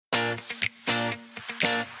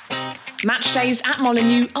Match days at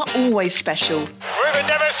Molineux are always special. Ruben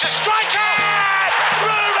Neves to strike it!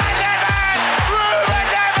 Ruben Neves! Ruben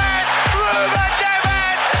Neves! Ruben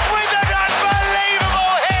Neves with an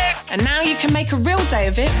unbelievable hit! And now you can make a real day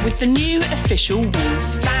of it with the new official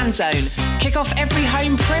Wolves Fan Zone. Kick off every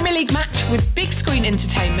home Premier League match with big screen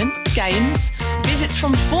entertainment, games, visits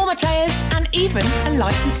from former players and even a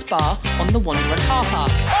licensed bar on the Wanderer car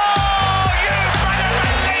park. Oh, you better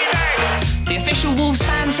believe it! The official Wolves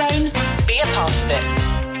Fan Zone. Be a part of it.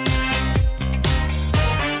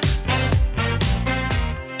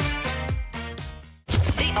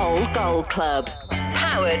 The Old Gold Club.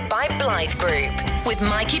 Powered by Blythe Group. With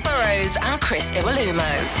Mikey Burrows and Chris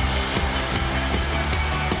Iwelumo.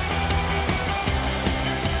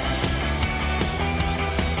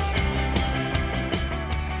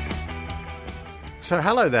 So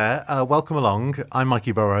hello there, welcome along. I'm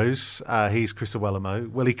Mikey Burrows, he's Chris Iwelumo.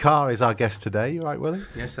 Willie Carr is our guest today. You all right, Willie?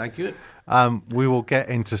 Yes, thank you. We will get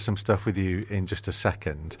into some stuff with you in just a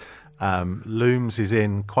second. Looms is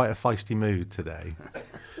in quite a feisty mood today.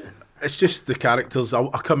 It's just the characters. I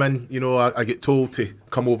come in, I get told to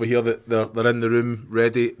come over here, that they're in the room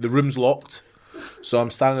ready. The room's locked, so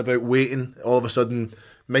I'm standing about waiting. All of a sudden,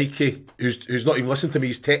 Mikey, who's not even listening to me,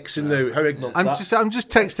 he's texting now. How ignorant is that? I'm just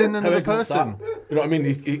texting another person. You know what I mean?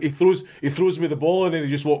 He throws me the ball and then he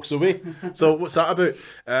just walks away. So what's that about?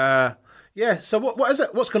 So what is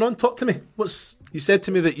it? What's going on? Talk to me. You said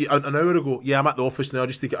to me that an hour ago. Yeah, I'm at the office now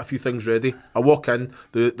just to get a few things ready. I walk in.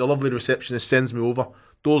 The lovely receptionist sends me over.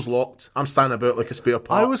 Door's locked. I'm standing about like a spare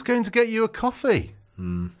part. I was going to get you a coffee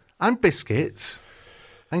and biscuits.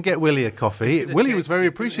 And get Willie a coffee. Willie was very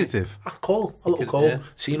appreciative. A little call. Yeah.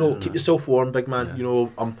 So keep yourself warm, big man. Yeah.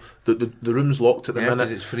 The room's locked at the minute.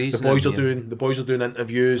 It's freezing. The boys are doing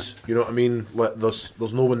interviews. You know what I mean?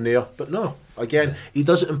 There's no one there. But no, again, he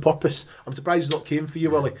does it on purpose. I'm surprised he's not came for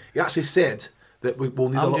you, Willie. He actually said that we'll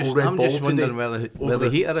need a little red ball today. I'm just wondering where the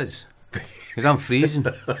heater is, because I'm freezing.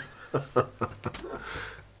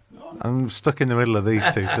 I'm stuck in the middle of these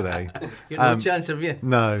two today. You've no chance of you.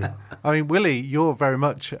 No. I mean, Willie, you're very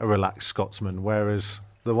much a relaxed Scotsman, whereas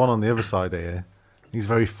the one on the other side here, he's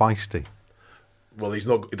very feisty. Well, he's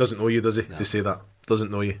not. He doesn't know you, does he? No. To say that. Doesn't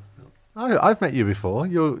know you. I've met you before.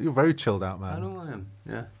 You're very chilled out, man. I know I am,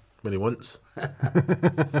 yeah. Many once.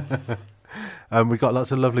 We've got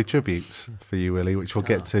lots of lovely tributes for you, Willie, which we'll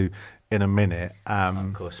get to in a minute.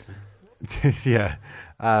 Of course, man. Yeah.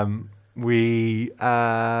 We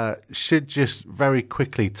should just very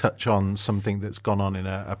quickly touch on something that's gone on in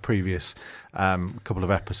a previous couple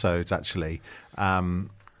of episodes, actually.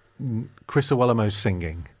 Chris Iwelumo's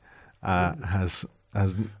singing has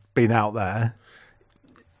been out there.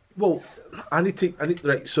 Well, I need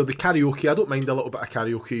right. So the karaoke, I don't mind a little bit of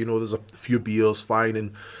karaoke. There's a few beers fine,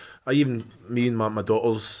 and me and my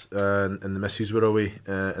daughters and the missus were away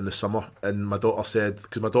in the summer, and my daughter said,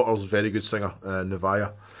 because my daughter's a very good singer,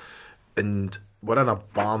 Navaya. And we're in a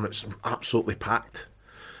barn that's absolutely packed.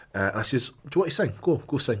 And I says, do you want to sing?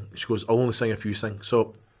 Go sing. She goes, I'll only sing if you sing.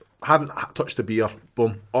 So I hadn't touched the beer.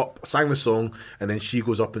 Boom, up, sang the song, and then she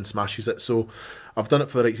goes up and smashes it. So I've done it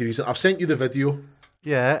for the right reason. I've sent you the video.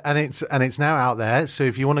 Yeah, and it's now out there. So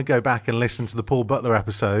if you want to go back and listen to the Paul Butler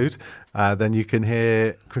episode, then you can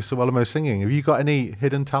hear Chris Iwelumo singing. Have you got any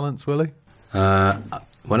hidden talents, Willie?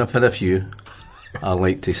 When I've had a few, I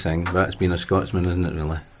like to sing, but it's been a Scotsman, isn't it,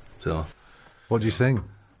 really? So, what do you sing?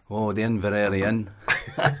 Oh, the Inverary Inn,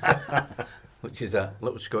 which is a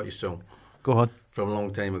little Scottish song. Go on. From a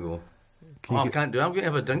long time ago. I can't do it. I'm going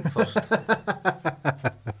to have a drink first.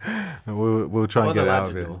 We'll try and get it out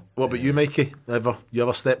of it. What about you, Mikey? You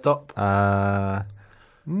ever stepped up?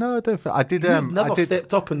 No, I don't. I did. You've never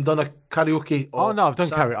stepped up and done a karaoke. Oh no, I've done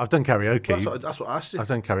karaoke. That's what I asked you. I've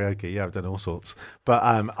done karaoke. Yeah, I've done all sorts. But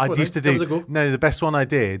I used to do. No, the best one I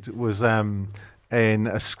did was in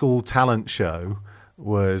a school talent show.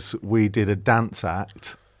 We did a dance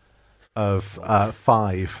act of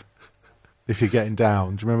 5. If you're getting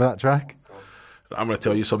down, do you remember that track? I'm going to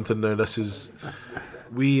tell you something now. This is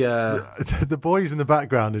the boys in the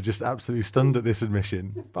background are just absolutely stunned at this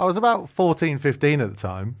admission. But I was about 14, 15 at the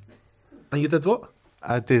time. And you did what?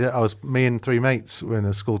 I did. Me and 3 mates were in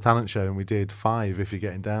a school talent show, and we did 5. If you're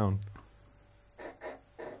getting down.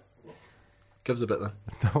 Give us a bit then.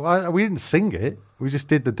 No, we didn't sing it. We just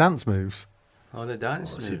did the dance moves. Oh, the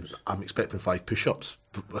dance moves. I'm expecting 5 push-ups,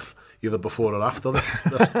 either before or after this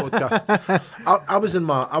podcast. I was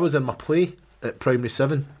in my play at primary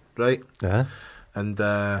 7, right? Yeah. And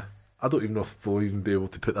I don't even know if we'll even be able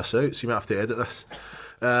to put this out, so you might have to edit this.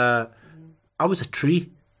 I was a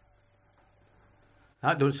tree.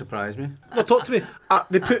 That don't surprise me. No, talk to me. I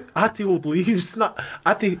had to hold leaves. I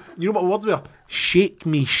had to, you know what words were? Shake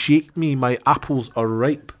me, my apples are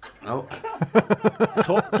ripe. Oh,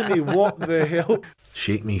 Talk to me, what the hell?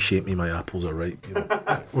 Shake me, my apples are ripe. You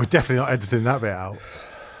know. We're definitely not editing that bit out.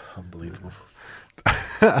 Unbelievable.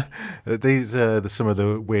 These are some of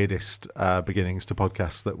the weirdest beginnings to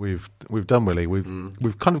podcasts that we've done, Willie.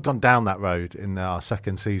 We've kind of gone down that road in our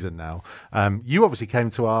second season now. You obviously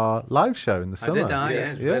came to our live show in the summer. I did,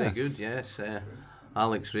 yes, very good, yes.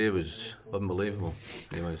 Alex Ray was unbelievable.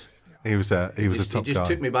 He was a top guy. He just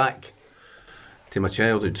took me back to my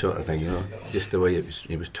childhood sort of thing, you know, just the way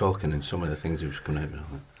he was talking and some of the things he was coming out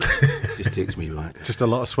with. Just takes me back. Just a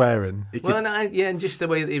lot of swearing. And just the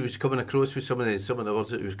way that he was coming across with some of the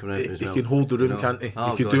words that he was coming out with. He can hold the room, can't he?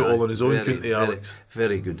 He could do it all on his own, couldn't he, Alex?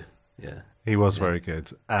 Very good, yeah. He was very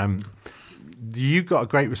good. You got a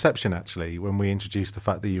great reception, actually, when we introduced the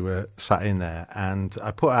fact that you were sat in there. And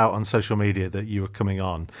I put out on social media that you were coming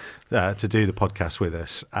on to do the podcast with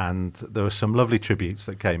us. And there were some lovely tributes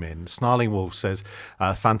that came in. Snarling Wolf says,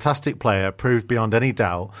 fantastic player, proved beyond any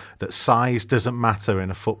doubt that size doesn't matter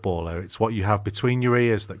in a footballer. It's what you have between your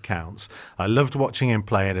ears that counts. I loved watching him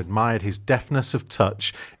play and admired his deftness of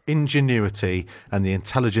touch, ingenuity and the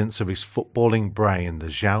intelligence of his footballing brain, the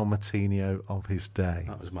João Moutinho of his day.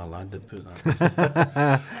 That was my lad that put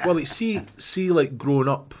that. Well, see, like growing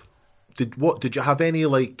up, did you have any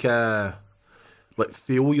like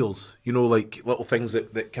failures? You know, like little things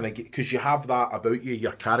that kind of get, because you have that about you,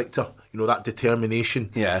 your character. You know, that determination.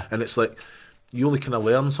 Yeah. And it's like you only kind of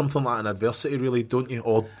learn something like in adversity, really, don't you?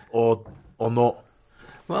 Or not.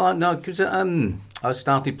 Well, no, because I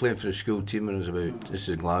started playing for the school team when I was this is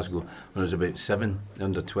in Glasgow, when I was about 7,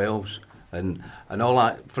 under 12s, and all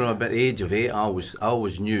that. From about the age of 8, I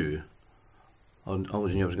always knew I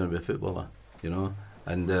was going to be a footballer, you know.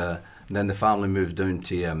 And then the family moved down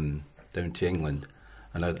to England,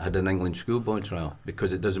 and I had an England schoolboy trial,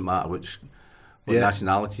 because it doesn't matter what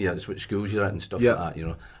nationality it's which schools you're at and stuff like that, you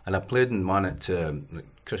know. And I played in one at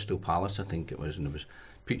Crystal Palace, I think it was, and it was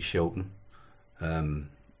Pete Shelton.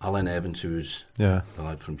 Alan Evans, who was the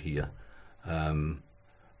lad from here,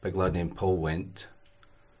 big lad named Paul Went,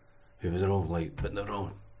 who was all but they're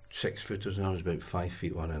all 6 footers, and I was about 5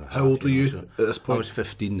 feet 1.5. How old were you so at this point? I was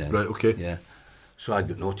 15 then. Right, okay. Yeah, so I'd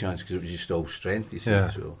got no chance because it was just all strength, you see. Yeah.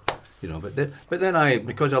 So, you know, but then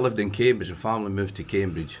because I lived in Cambridge, the family moved to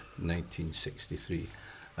Cambridge in 1963.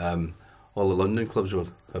 All the London clubs were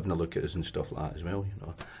having a look at us and stuff like that as well, you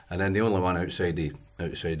know. And then the only one outside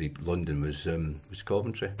London was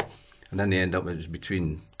Coventry. And then they ended up, it was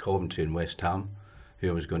between Coventry and West Ham, who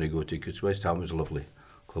I was going to go to, because West Ham was a lovely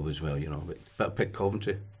club as well, you know. But I picked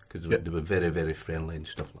Coventry, because they were very, very friendly and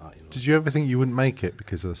stuff like that, you know. Did you ever think you wouldn't make it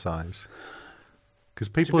because of the size? Because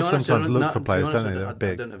people sometimes look for players, don't they, that are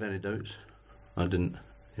big. I didn't have any doubts. I didn't,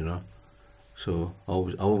 you know. So I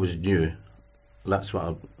always knew that's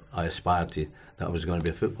what I aspired to, that I was going to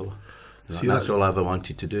be a footballer. You know, see, that's all I ever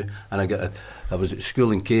wanted to do. And I was at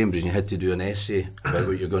school in Cambridge, and you had to do an essay about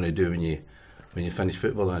what you're going to do when you finish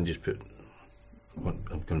football, and I just put, I'm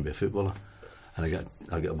going to be a footballer. And I got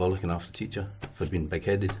a bollocking off the teacher for being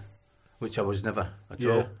big-headed, which I was never at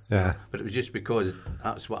all. Yeah. But it was just because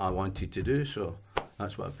that's what I wanted to do, so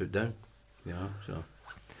that's what I put down, you know, so...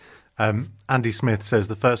 Andy Smith says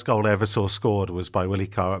the first goal I ever saw scored was by Willie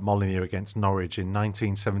Carr at Molineux against Norwich in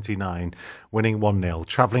 1979, winning 1-0,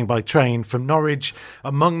 travelling by train from Norwich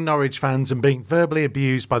among Norwich fans and being verbally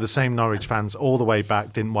abused by the same Norwich fans all the way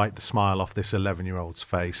back didn't wipe the smile off this 11-year-old's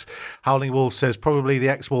face. Howling Wolf says probably the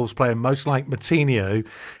ex-Wolves player most like Moutinho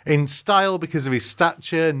in style because of his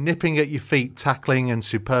stature, nipping at your feet, tackling and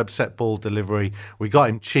superb set ball delivery. We got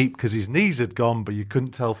him cheap because his knees had gone, but you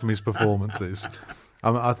couldn't tell from his performances.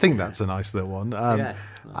 I think that's a nice little one.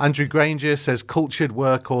 Andrew Granger says cultured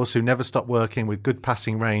workhorse who never stopped working with good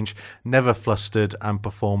passing range, never flustered and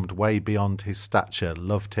performed way beyond his stature.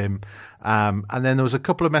 Loved him. And then there was a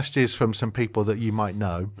couple of messages from some people that you might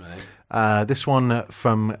know. Right. This one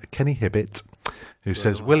from Kenny Hibbett, who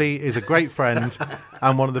says, Willie is a great friend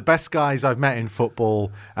and one of the best guys I've met in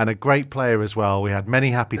football and a great player as well. We had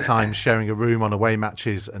many happy times sharing a room on away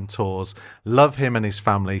matches and tours. Love him and his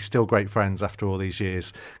family. Still great friends after all these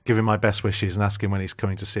years. Give him my best wishes and ask him when he's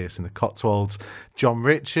coming to see us in the Cotswolds. John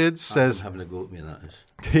Richards says... having a go at me, that is.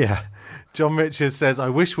 Yeah. John Richards says, I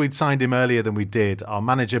wish we'd signed him earlier than we did. Our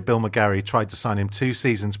manager, Bill McGarry, tried to sign him 2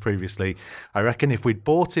 seasons previously. I reckon if we'd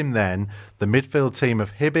bought him then, the midfield team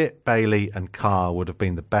of Hibbett, Bailey and Carr would have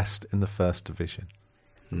been the best in the first division.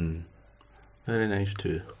 Very nice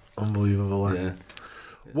too. Unbelievable. Yeah.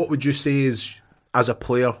 What would you say is, as a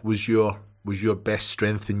player, was your best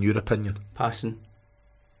strength in your opinion? Passing.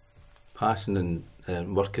 passing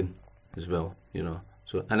and working as well, you know.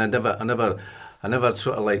 So, and I never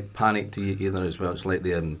sort of like panicked either as well. It's like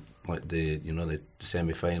the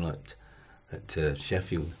semi-final at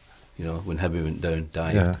Sheffield, you know, when Hibby went down,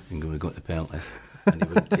 dived, and we got the penalty, and he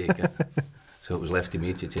wouldn't take it. So it was left to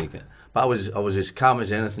me to take it. But I was as calm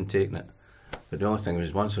as anything taking it. But the only thing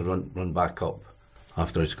was once I run back up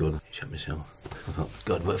after I scored, I shit myself. I thought,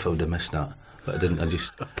 God, what if I would have missed that? But I didn't.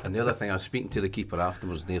 And the other thing, I was speaking to the keeper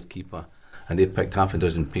afterwards, their keeper, and they picked half a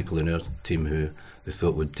dozen people in our team who they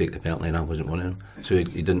thought would take the penalty, and I wasn't one of them. So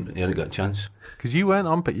he hadn't got a chance. Because you weren't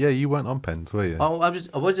on, you weren't on pens, were you? Oh, I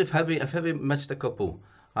was if Hibby missed a couple,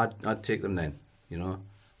 I'd take them then, you know.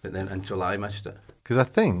 But then until I missed it. Because I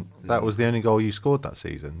think that was the only goal you scored that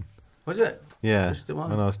season. Was it? Yeah. Just the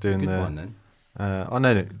one. When I was doing Good one then.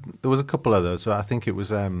 No, there was a couple others. So I think it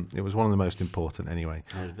was one of the most important anyway.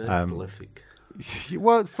 I was very prolific.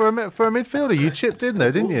 Well, for a midfielder, you chipped in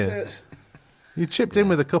though, didn't you? You chipped in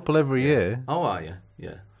with a couple every year. Oh, are you?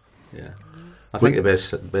 Yeah. I think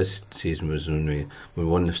the best season was when we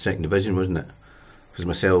won the second division, wasn't it? Because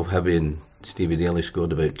myself, Hibby and Stevie Daly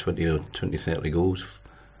scored about 20, 30 goals.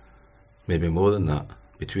 Maybe more than that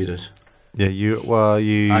between us. Yeah,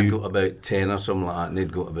 I got about 10 or something like that, and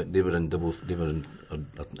they'd got about. They were in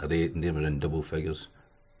 8, and they were in double figures.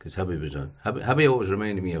 Because Hibby was on. Hibby always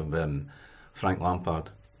reminded me of Frank Lampard,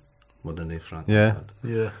 modern day Frank Lampard.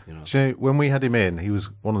 Yeah. You know. Do you know, when we had him in, he was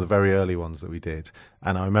one of the very early ones that we did,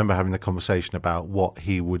 and I remember having the conversation about what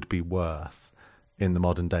he would be worth in the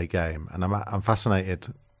modern day game, and I'm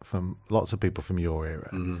fascinated from lots of people from your era.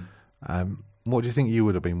 Mm-hmm. What do you think you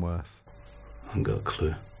would have been worth? I haven't got a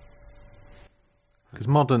clue. Because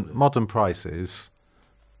modern prices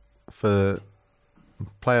for a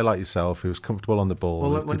player like yourself who was comfortable on the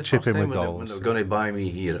ball, who could chip in with goals. When they were going to buy me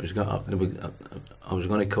here, I was going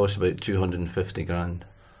to cost about 250 grand,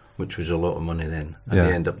 which was a lot of money then.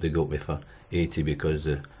 And they got me for 80 because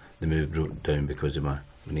the move broke down because of my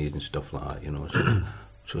knees and stuff like that, you know.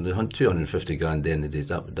 So the 250 grand then, that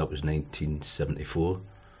was 1974.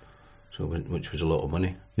 So, which was a lot of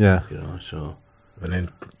money. Yeah. You know, so. And then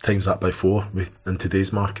times that by 4 in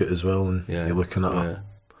today's market as well, and you're looking at it.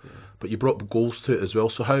 But you brought goals to it as well.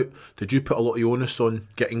 So how did you put a lot of the onus on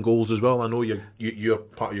getting goals as well? I know your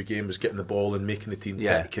part of your game was getting the ball and making the team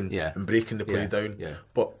tick and breaking the play down. Yeah.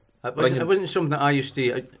 But it wasn't something that I used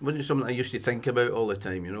to think about all the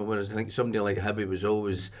time. You know, whereas I think somebody like Hibby was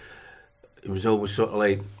always sort of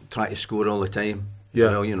like trying to score all the time.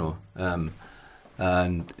 Yeah. Well, you know.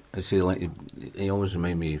 And I say, like, he always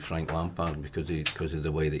reminded me of Frank Lampard because of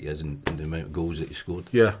the way that he is and the amount of goals that he scored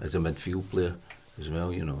as a midfield player as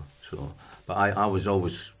well, you know. So, but I was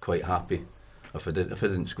always quite happy if I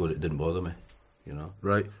didn't score, it didn't bother me, you know.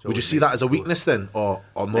 Right. Would you see that as a weakness then, or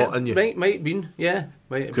not in you? Might be, yeah.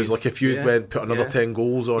 Because like if you went put another 10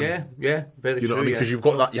 goals on, very you know true, what I mean? Because you've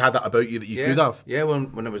got that, you had that about you that you could have. Yeah.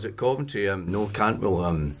 When I was at Coventry, Noel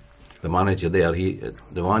Cantwell, the manager there,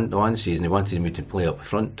 the one season he wanted me to play up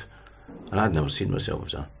front, and I'd never seen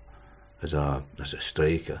myself as a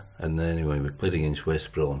striker. And then anyway, we played against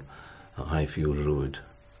West Brom at Highfield Road,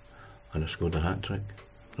 and I scored a hat trick.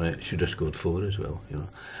 Right, should have scored 4 as well, you know.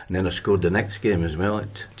 And then I scored the next game as well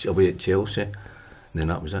away at Chelsea. And then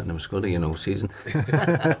that was it. Never scored again all season.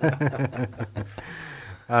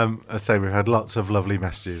 I say we've had lots of lovely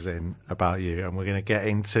messages in about you, and we're going to get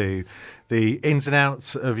into the ins and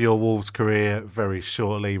outs of your Wolves career very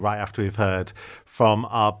shortly, right after we've heard from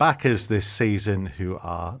our backers this season, who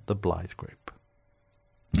are the Blythe Group.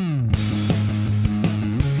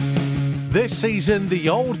 This season, the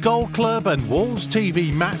Old Gold Club and Wolves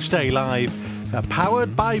TV Matchday Live are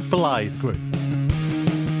powered by Blythe Group,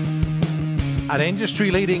 an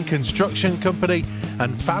industry-leading construction company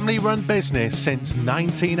and family-run business since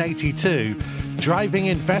 1982, driving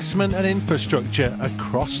investment and infrastructure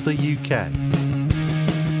across the UK.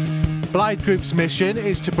 Blythe Group's mission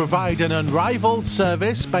is to provide an unrivaled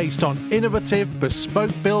service based on innovative,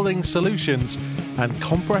 bespoke building solutions and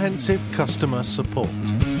comprehensive customer support.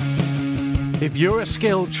 If you're a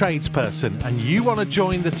skilled tradesperson and you want to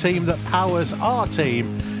join the team that powers our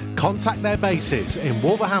team, contact their bases in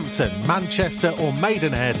Wolverhampton, Manchester or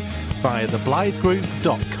Maidenhead via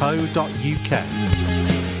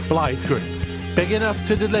theblythegroup.co.uk. Blythe Group, big enough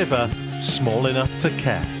to deliver, small enough to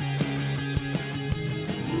care.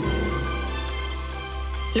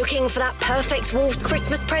 Looking for that perfect Wolves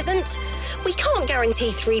Christmas present? We can't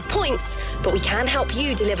guarantee 3 points, but we can help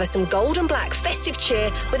you deliver some gold and black festive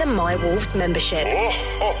cheer with a My Wolves membership.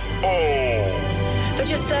 For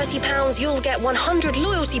just £30, you'll get 100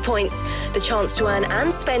 loyalty points, the chance to earn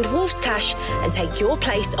and spend Wolves cash and take your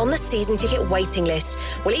place on the season ticket waiting list.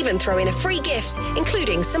 We'll even throw in a free gift,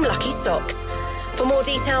 including some lucky socks. For more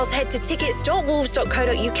details, head to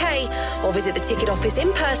tickets.wolves.co.uk or visit the ticket office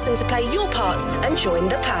in person to play your part and join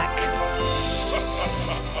the pack.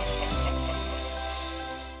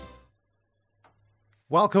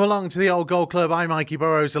 Welcome along to the Old Gold Club. I'm Mikey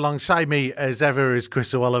Burrows. Alongside me, as ever, is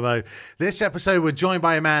Chris Iwelumo. This episode, we're joined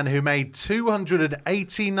by a man who made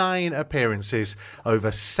 289 appearances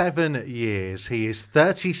over 7 years. He is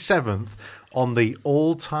 37th on the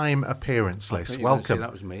all-time appearance list. Welcome.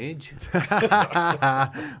 That was my age.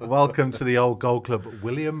 Welcome to the Old Gold Club,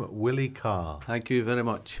 Willie Carr. Thank you very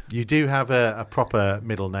much. You do have a proper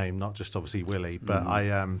middle name, not just obviously Willie, but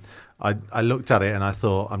I looked at it and I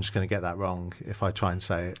thought, I'm just going to get that wrong if I try and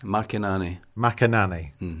say it. McInerney.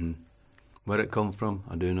 McInerney. Where it come from,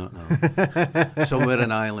 I do not know. Somewhere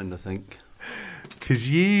in Ireland, I think. Because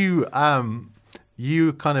you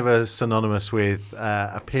kind of are synonymous with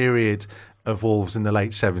a period of Wolves in the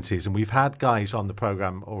late 70s, and we've had guys on the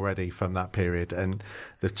programme already from that period, and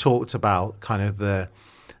they've talked about kind of the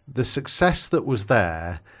success that was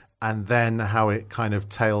there, and then how it kind of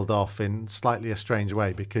tailed off in slightly a strange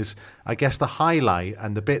way, because I guess the highlight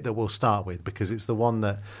and the bit that we'll start with, because it's the one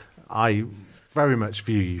that I very much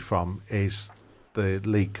view you from, is the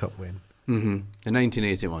League Cup win. In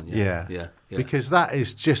 1981, yeah. Because that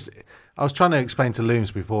is just... I was trying to explain to Looms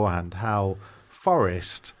beforehand how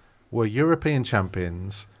Forest were European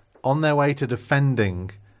champions on their way to defending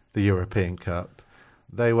the European Cup.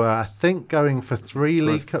 They were, I think, going for 3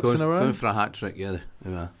 League Cups in a row. Going for a hat-trick, yeah.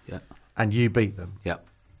 And you beat them. Yeah.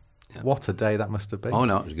 What a day that must have been. Oh,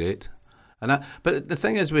 no, it was great. But the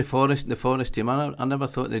thing is with the Forest team, I never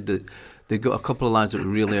thought they'd got a couple of lads that were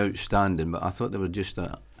really outstanding, but I thought they were just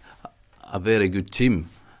a very good team.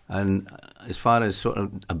 And as far as sort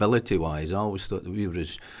of ability-wise, I always thought that we were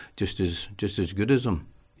just as good as them,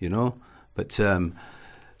 you know. But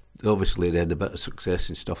obviously they had a bit of success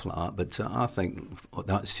and stuff like that. But I think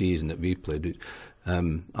that season that we played,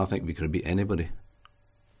 I think we could have beat anybody,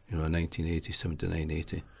 you know, in 1980, 79,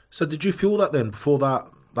 80. So did you feel that then before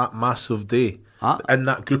that massive day in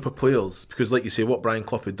that group of players? Because like you say, what Brian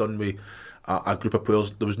Clough had done with a group of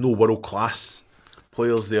players, there was no world-class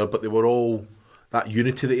players there, but they were all... that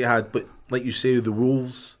unity that you had, but like you say, the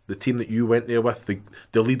Wolves, the team that you went there with,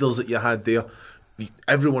 the leaders that you had there,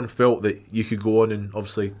 everyone felt that you could go on and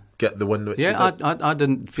obviously get the win. I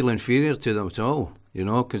didn't feel inferior to them at all, you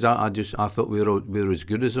know, because I thought we were as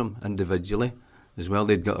good as them individually as well.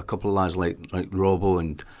 They'd got a couple of lads like Robbo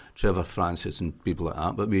and Trevor Francis and people like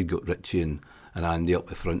that, but we'd got Richie and Andy up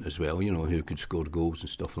the front as well, you know, who could score goals and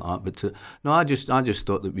stuff like that. But no, I just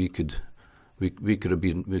thought that we could have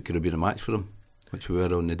been a match for them, which we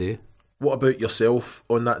were on the day. What about yourself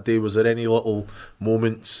on that day? Was there any little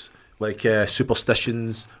moments, like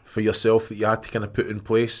superstitions for yourself that you had to kind of put in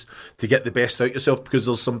place to get the best out of yourself? Because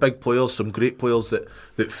there's some big players, some great players that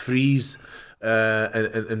freeze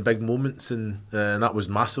in big moments, and that was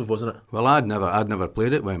massive, wasn't it? Well, I'd never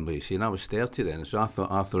played at Wembley, see, and I was 30 then, so I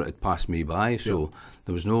thought it'd pass me by. So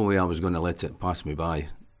there was no way I was going to let it pass me by,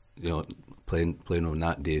 you know, playing on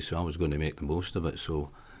that day. So I was going to make the most of it.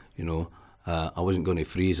 So, you know. I wasn't going to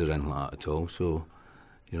freeze or anything like that at all. So,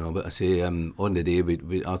 you know, but I say on the day,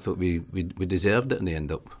 I thought we deserved it in the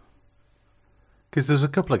end up. Because there's a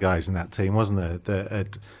couple of guys in that team, wasn't there,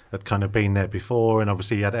 that had kind of been there before, and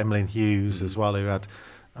obviously you had Emlyn Hughes as well, who had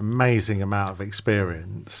amazing amount of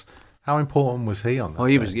experience. How important was he on that? Oh,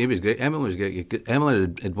 he was great. Emlyn was great.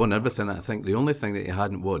 Emlyn had won everything. I think the only thing that he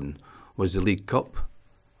hadn't won was the League Cup,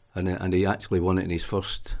 and he actually won it in his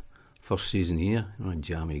first season here. You know how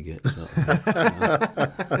jam he gets.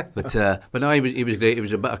 But no, he was great. He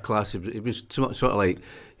was a bit of class. He was sort of like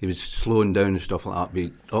he was slowing down and stuff like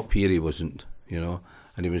that. But up here he wasn't, you know.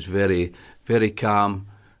 And he was very, very calm.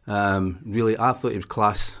 Really, I thought he was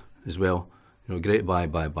class as well. You know, great by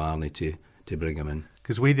Barney to bring him in.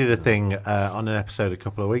 Because we did a thing on an episode a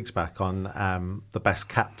couple of weeks back on the best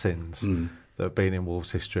captains that have been in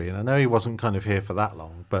Wolves history, and I know he wasn't kind of here for that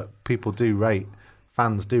long, but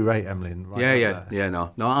fans do rate Emlyn. Right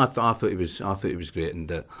No, I thought he was great, and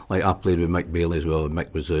like I played with Mick Bailey as well.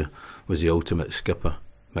 Mick was the ultimate skipper.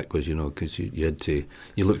 Mick was, you know, because you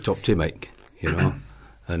looked up to Mick, you know,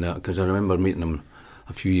 and because I remember meeting him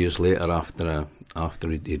a few years later after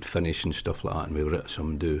he'd finished and stuff like that, and we were at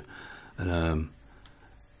some do, and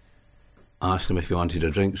I asked him if he wanted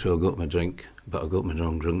a drink, so I got him a drink, but I got him the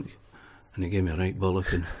wrong drink. And he gave me a right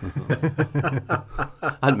bollocking.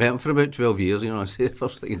 I hadn't met him for about 12 years, I say the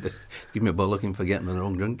first thing he did, give me a bollocking for getting the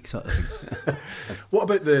wrong drink, sort of thing. What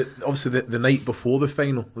about the night before the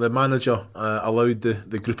final? The manager allowed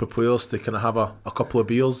the group of players to kind of have a couple of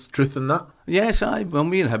beers. Truth in that? Yes, well,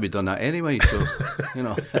 me and him had done that anyway, so,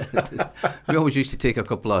 we always used to take a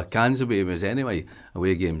couple of cans away with us anyway,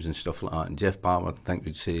 away games and stuff like that. And Jeff Palmer, I think,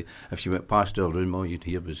 would say, if you went past our room, all you'd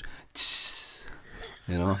hear was, tss,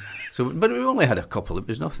 So, but we only had a couple. It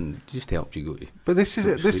was nothing. It just helped you go. But this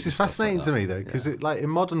is fascinating to me though, because in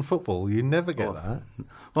modern football you never get that.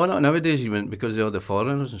 Well, not nowadays you wouldn't, because of all the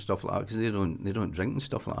foreigners and stuff like that, because they don't drink and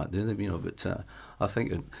stuff like that, do they? But I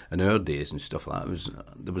think in our days and stuff like that,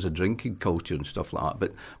 there was a drinking culture and stuff like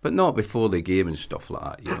that, but not before the game and stuff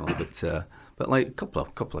like that, But like a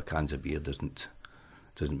couple of cans of beer doesn't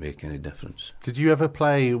make any difference. Did you ever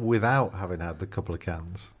play without having had the couple of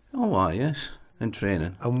cans? Oh, yes. In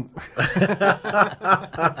training.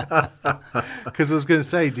 Because I was going to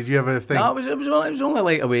say, did you ever think... No, it was only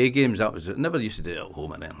like away games. That was it. Never used to do it at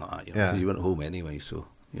home and anything like that, because you went home anyway, so,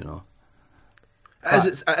 It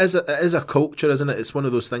is a culture, isn't it? It's one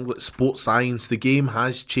of those things like sports science. The game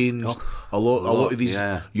has changed a lot. A lot of these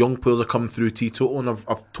young players are coming through teetotal, and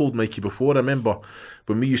I've told Mikey before. I remember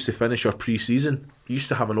when we used to finish our pre-season, we used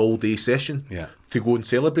to have an all-day session to go and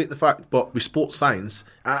celebrate the fact. But with sports science,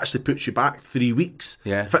 it actually puts you back 3 weeks.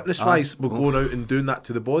 Fitness-wise, we're going out and doing that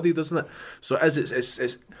to the body, doesn't it? So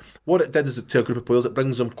it's what it did is to a group of players, it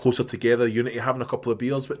brings them closer together, unity, having a couple of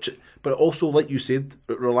beers, but it also, like you said,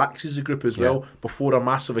 it relaxes the group as well before a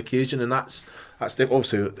massive occasion, and that's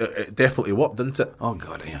obviously it definitely worked, didn't it? Oh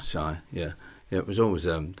God, yes, yeah. It was always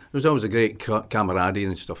a great camaraderie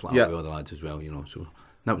and stuff like that with other lads as well, So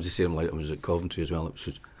that was the same like it was at Coventry as well.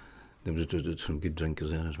 There was some good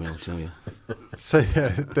drinkers there as well, I'll tell you. So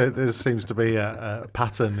there seems to be a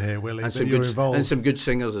pattern here, Willie, and that you're involved. And some good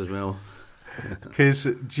singers as well. Because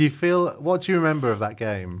what do you remember of that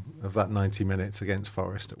game, of that 90 minutes against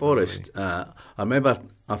Forest? I remember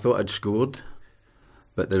I thought I'd scored,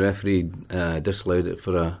 but the referee disallowed it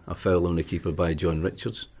for a foul on the keeper by John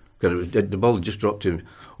Richards. Because the ball just dropped to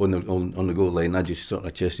on the goal line. I just sort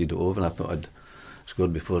of chested it over, and I thought I'd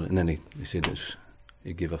scored before, and then he said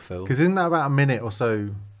he gave a foul. Because isn't that about a minute or so?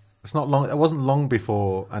 It's not long. It wasn't long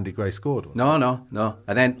before Andy Gray scored. Was No.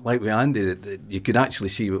 And then, like with Andy, you could actually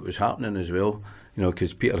see what was happening as well.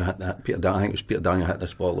 Because I think it was Peter Daniel hit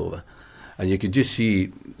this ball over, and you could just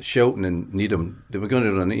see Shelton and Needham. They were going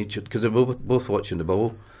to run at each other because they were both watching the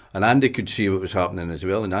ball, and Andy could see what was happening as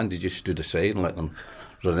well. And Andy just stood aside and let them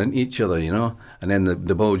run into each other, And then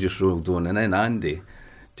the ball just rolled on, and then Andy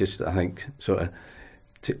just, I think, sort of.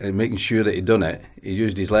 Making sure that he'd done it, he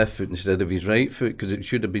used his left foot instead of his right foot, because it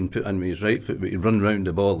should have been put in with his right foot, but he'd run round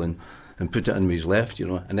the ball and put it in with his left,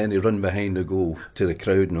 and then he'd run behind the goal to the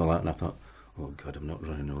crowd and all that, and I thought, oh God, I'm not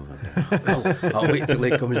running over there. I'll wait till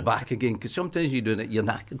he comes back again, because sometimes you're doing it, you're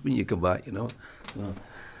knackered when you come back, So,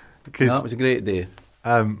 it was a great day.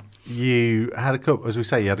 You had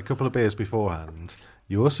you had a couple of beers beforehand.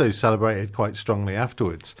 You also celebrated quite strongly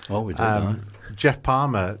afterwards. Oh, we did. Jeff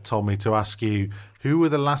Palmer told me to ask you, who were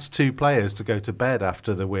the last two players to go to bed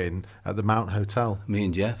after the win at the Mount Hotel? Me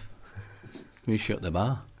and Jeff. We shut the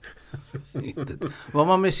bar. Well,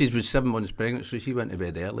 my missus was 7 months pregnant, so she went to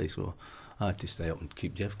bed early, so I had to stay up and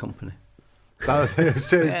keep Jeff company. It was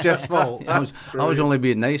Jeff's fault. I was only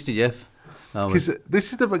being nice to Jeff. Because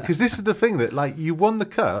this is the thing that you won the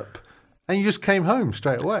cup and you just came home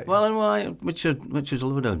straight away. Well, which is a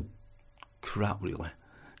load of crap, really.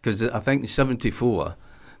 Because I think in '74.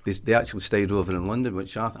 They actually stayed over in London,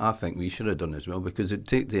 which I think we should have done as well, because it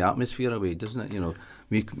takes the atmosphere away, doesn't it?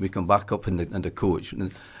 We come back up in the coach,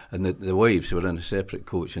 and the wives were in a separate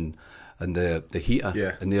coach, and the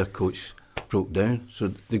heater in their coach broke down,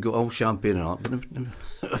 so they got all champagne and all, but they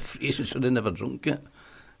were freezing, so they never drunk it.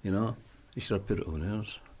 They should have put it on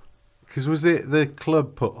theirs. Because was it the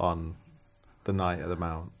club put on the night at the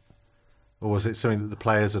Mount? Or was it something that the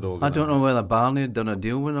players had organised? I don't know whether Barney had done a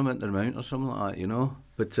deal with them at the Mount or something like that,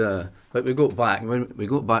 But we got back. When we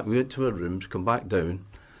got back, we went to our rooms, come back down,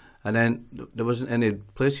 and then there wasn't any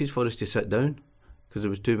places for us to sit down because there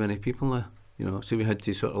was too many people there, So we had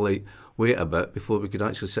to sort of wait a bit before we could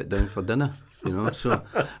actually sit down for dinner, So,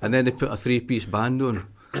 and then they put a 3-piece band on,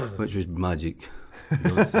 which was magic.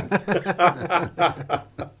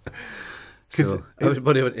 So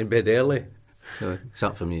everybody went in bed early,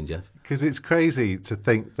 except for me and Jeff. Because it's crazy to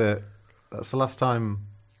think that that's the last time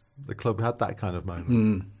the club had that kind of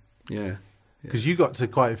moment. Yeah. Because you got to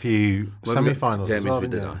quite a few semi-finals as well,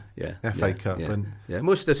 didn't you? Yeah. FA Cup. Yeah.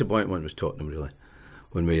 Most disappointing one was Tottenham, really,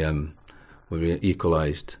 when we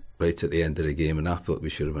equalised right at the end of the game, and I thought we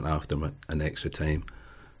should have went after them an extra time,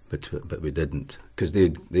 but we didn't, because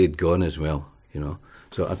they'd gone as well, you know.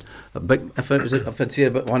 So if I'd say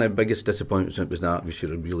about one of the biggest disappointments was that we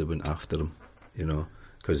should have really went after them, you know,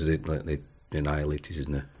 because they annihilated us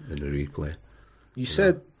in the replay. You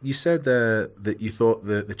said that you thought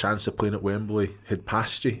the chance of playing at Wembley had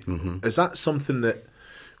passed you. Mm-hmm. Is that something that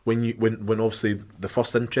when obviously the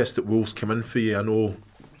first interest at Wolves came in for you? I know,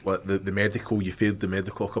 like the medical, you failed the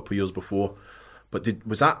medical a couple of years before, but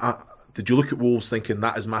did you look at Wolves thinking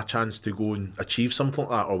that is my chance to go and achieve something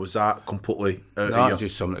like that, or was that completely out of your...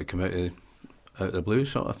 just something to come out of the blue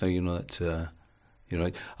sort of thing, you know? That you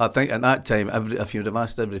know, I think at that time, if you'd have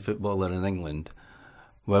asked every footballer in England,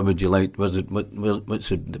 where would you like? What's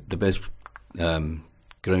the best ground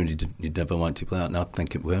you'd ever want to play at? And I'd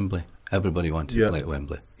think at Wembley. Everybody wanted to play at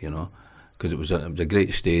Wembley, you know, because it was a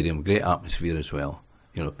great stadium, great atmosphere as well.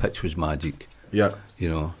 You know, pitch was magic. Yeah. You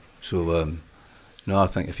know, so no, I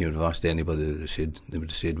think if you would have asked anybody, they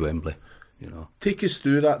would have said Wembley. You know. Take us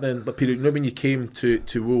through that then. The period, you know, when you came to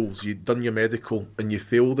Wolves, you'd done your medical and you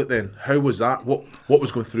failed it. Then how was that? What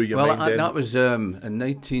was going through your mind then? That was in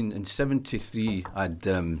 1973. I had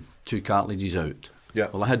 2 cartilages out. Yeah.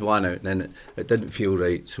 Well, I had one out, and then it didn't feel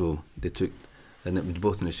right, so they took, and it was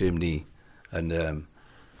both in the same knee, and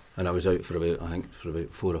I was out for about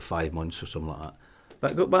 4 or 5 months or something like that. But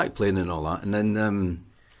I got back playing and all that, and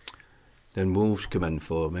then Wolves came in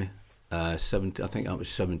for me. I think that was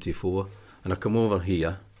 74. And I come over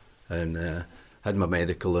here and had my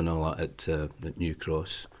medical and all that at New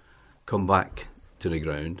Cross. Come back to the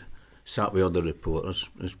ground, sat with other reporters.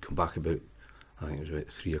 Come back about, I think it was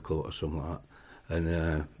about 3 o'clock or something like that.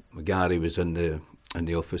 And McGarry was in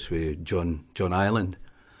the office with John Ireland.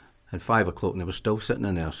 And 5 o'clock, and they were still sitting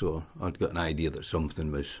in there. So I'd got an idea that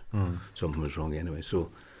something was wrong anyway. So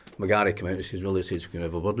McGarry came out and says, "Well, he says, we can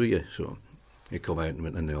have a word with you." So he come out and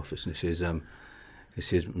went in the office, and he says, "I'm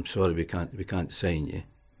sorry, we can't sign you,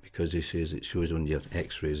 because he says it shows on your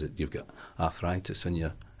X-rays that you've got arthritis in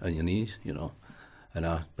your knees, you know." And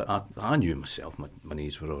I knew myself, my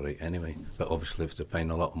knees were all right anyway. But obviously, if they're paying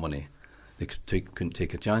a lot of money, they couldn't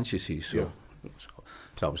take a chance. You see, so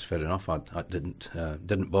that was fair enough. I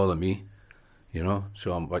didn't bother me, you know.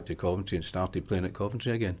 So I'm back to Coventry and started playing at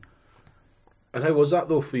Coventry again. And how was that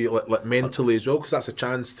though for you, like mentally as well? Because that's a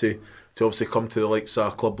chance to obviously come to the likes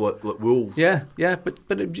of a club like Wolves. Yeah, but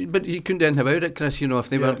you couldn't do anything about it, Chris. You know, if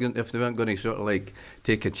they weren't going to sort of like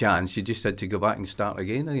take a chance, you just had to go back and start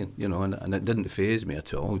again. You know, and it didn't faze me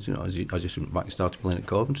at all. You know, I just went back and started playing at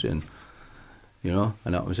Coventry, and you know,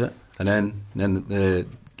 and that was it. And then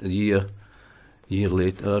a year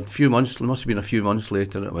later, a few months, it must have been a few months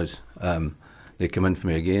later, it was. They came in for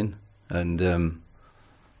me again, and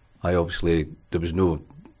I obviously there was no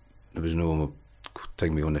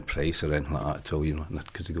thing me on the price or anything like that at all, you know,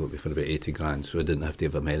 because they got me for about 80 grand, so I didn't have to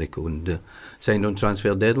have a medical, and signed on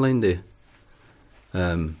transfer deadline day,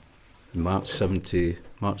 March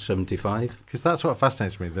 75. Because that's what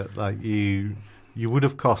fascinates me, that like you would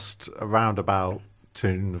have cost around about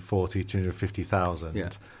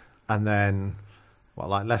 250,000, and then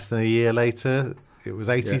like less than a year later it was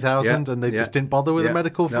 80,000, and they just didn't bother with a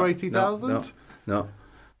medical for 80,000. No.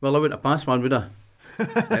 Well, I wouldn't have passed one, would I?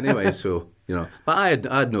 Anyway, so, you know. But I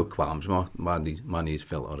had no qualms. My knees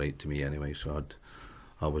felt all right to me anyway, so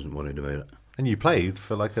I wasn't worried about it. And you played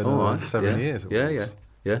for like 7 years.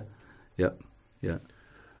 Yeah.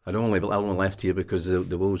 I only left here because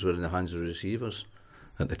the Wolves were in the hands of the receivers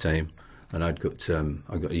at the time, and I got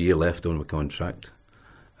a year left on my contract,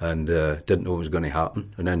 and didn't know what was going to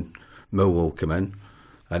happen. And then Millwall came in,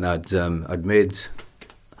 and I'd made...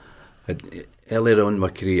 Earlier on in my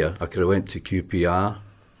career, I could have went to QPR,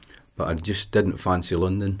 but I just didn't fancy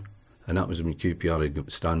London. And that was when QPR had got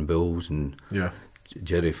Stan Bills and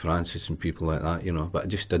Jerry Francis and people like that, you know. But I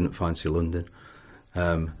just didn't fancy London.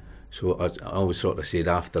 So I always sort of said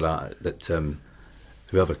after that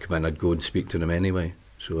whoever came in, I'd go and speak to them anyway.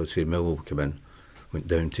 So I'd say Millwall come in, went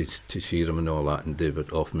down to see them and all that, and they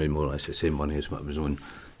would offer me more or less the same money as what I was on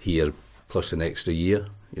here, plus an extra year,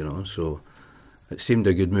 you know. So it seemed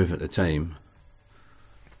a good move at the time.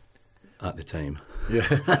 Yeah.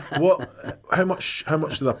 How much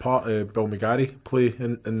did a part of Bill McGarry play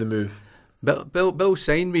in the move? Bill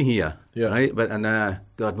signed me here, right? But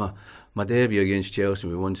God, my debut against Chelsea,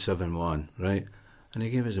 we won 7-1, right? And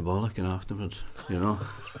he gave us a bollocking afterwards, you know.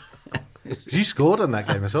 You scored in that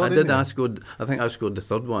game as well, didn't you? I did. I think I scored the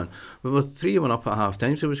third one. We were 3-1 up at half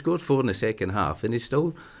time, so we scored 4 in the second half, and he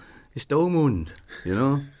still moaned, you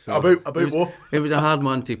know. So about what? It was a hard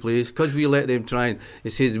man to play, because we let them try and,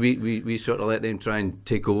 it says we sort of let them try and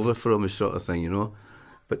take over from us, sort of thing, you know.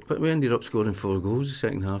 But we ended up scoring 4 goals the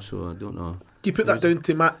second half, so I don't know. Do you put that down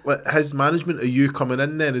to his management, or you coming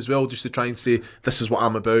in then as well, just to try and say, this is what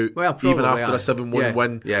I'm about, well, even after a 7-1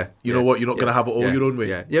 win, you know what, you're not going to have it all your own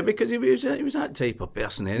way? Yeah, because he was that type of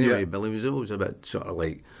person anyway, Bill. He was always a bit sort of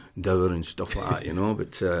like dour and stuff like that, you know,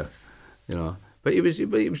 but, you know, but he was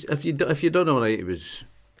if you done all right, he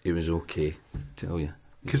was okay, I tell you.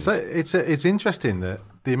 Because it's interesting that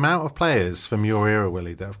the amount of players from your era,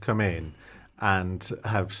 Willie, that have come in and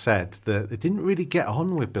have said that they didn't really get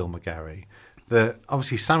on with Bill McGarry. That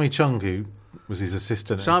obviously Sammy Chung, who was his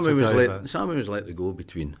assistant, Sammy was let to go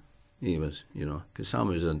between. He was, you know, because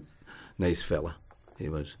Sammy was a nice fella. He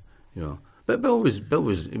was, you know, but Bill was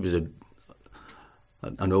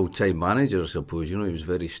an old time manager, I suppose. You know, he was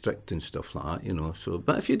very strict and stuff like that. You know, so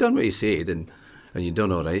but if you done what he said and you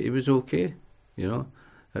done all right, it was okay. You know,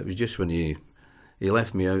 it was just when he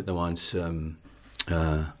left me out there once, and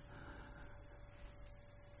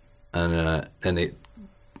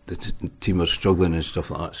the team was struggling and stuff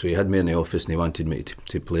like that. So he had me in the office and he wanted me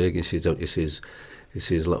to play. He says,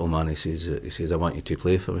 little man, he says, I want you to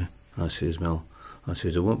play for me. I says, well, I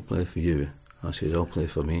won't play for you. I says, I'll play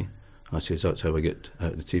for me. I says, that's how I get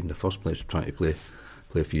out of the team in the first place, trying to play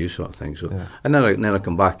for you, sort of thing. So, and then I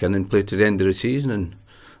come back in and played to the end of the season and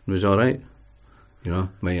it was all right. You know,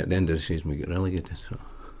 at the end of the season we get relegated. So,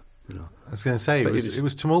 you know, I was going to say it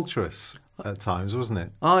was tumultuous at times, wasn't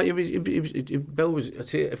it? Oh, Bill was. I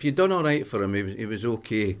say, if you'd done all right for him, he was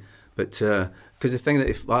okay. But because the thing that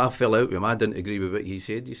if I fell out with him, I didn't agree with what he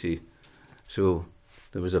said. You see, so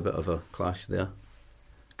there was a bit of a clash there.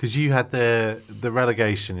 Because you had the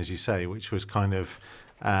relegation, as you say, which was kind of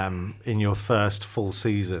in your first full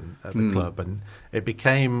season at the club, and it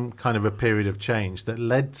became kind of a period of change that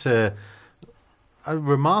led to a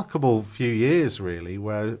remarkable few years, really,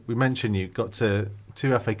 where we mentioned you got to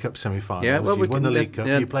 2 FA Cup semi-finals, you won the League Cup,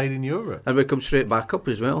 you played in Europe. And we come straight back up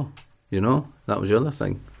as well, you know, that was the other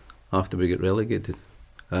thing, after we get relegated.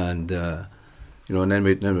 And, you know, and then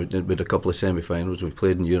we did a couple of semi-finals, we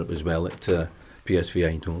played in Europe as well at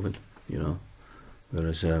PSV Eindhoven, you know,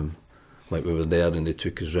 whereas, like we were there and they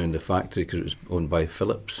took us round the factory because it was owned by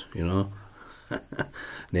Philips, you know, and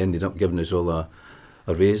they ended up giving us all a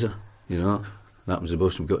razor, you know. That was the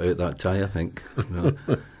most we got out that tie, I think, you know,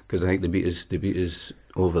 because I think they beat us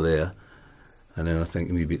over there, and then I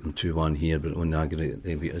think we beat them 2-1 here, but on aggregate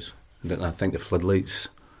they beat us. And then I think the floodlights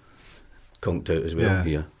conked out as well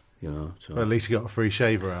here, you know. So. Well, at least you got a free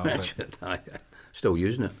shaver out of it. Still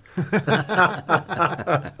using it.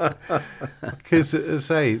 Because,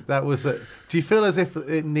 as I say, that was. Do you feel as if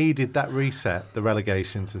it needed that reset, the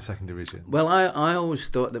relegation to the second division? Well, I always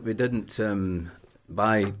thought that we didn't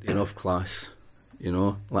buy enough class. You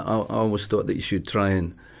know, like I always thought that you should try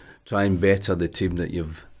and better the team that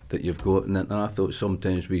you've got, and I thought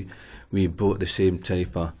sometimes we bought the same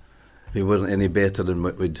type of. We weren't any better than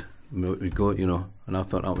what we'd got, you know, and I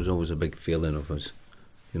thought that was always a big failing of us,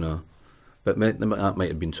 you know. But that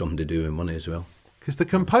might have been something to do with money as well. Because the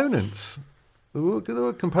components, there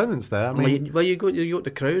were components there. I mean, well, you got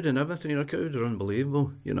the crowd and everything. The crowd are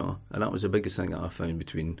unbelievable, you know, and that was the biggest thing that I found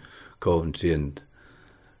between Coventry and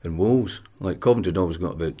Wolves. Like Coventry had always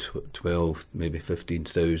got about 12, maybe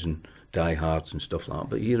 15,000 diehards and stuff like that.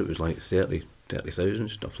 But here it was like 30,000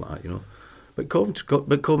 stuff like that, you know. But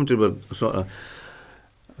Coventry were sort of,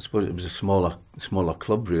 I suppose it was a smaller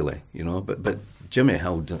club really, you know. But Jimmy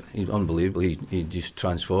held, unbelievable. He just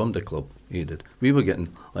transformed the club. He did. We were getting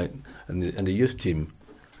like in the youth team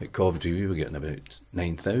at Coventry, we were getting about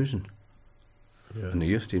 9,000 in the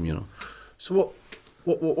youth team, you know. So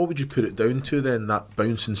what would you put it down to then? That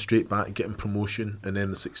bouncing straight back, getting promotion, and then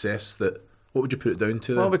the success that. What would you put it down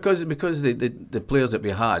to then? Well, because the players that we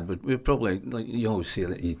had, but we probably, like you always say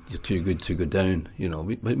that you're too good to go down, you know.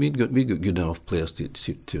 We got good enough players to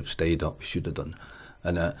have stayed up. We should have done,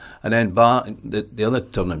 and then the other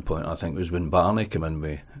turning point I think was when Barney came in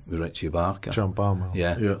with Richie Barker, John Barnwell,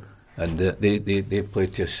 yeah, and they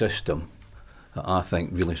played to a system that I think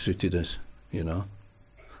really suited us, you know.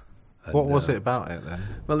 And, what was it about it then?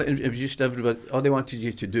 Well, it was just everybody. All they wanted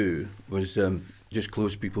you to do was just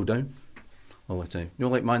close people down. All the time, you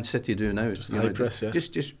know, like Man City do now. Just high press, yeah.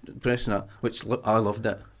 Just pressing that, which I loved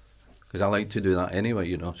it because I like to do that anyway,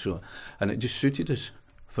 you know. So, and it just suited us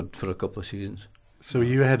for a couple of seasons. So, were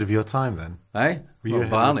you ahead of your time then? Aye, well,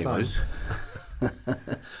 Barney was.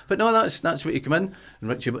 But no, that's what you come in. And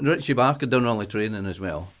Richie Barker done all the training as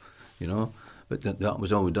well, you know. But that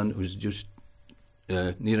was all we done. It was just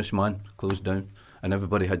nearest man closed down, and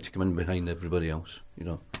everybody had to come in behind everybody else, you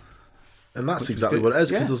know. And that's exactly what it is,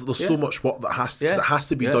 because there's so much work that has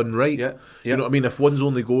to be done right. Yeah. You know what I mean? If one's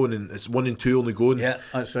only going and it's 1 and 2 only going,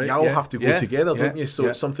 that's right. you all have to go together, don't you? So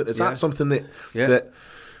it's something. Is that something that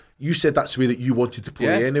you said that's the way that you wanted to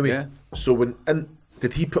play anyway? Yeah. So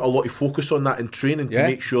did he put a lot of focus on that in training to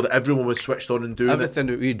make sure that everyone was switched on and doing everything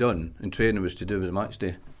that we done in training was to do with the match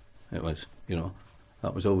day. It was,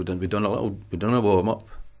 that was all we done. We done a warm up,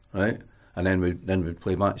 right, and then we'd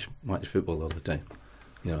play match football all the time,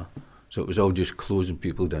 So it was all just closing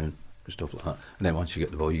people down and stuff like that. And then once you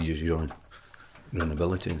get the ball, you use your own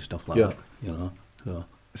ability and stuff like that.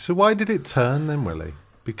 So why did it turn then, Willie?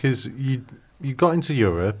 Because you got into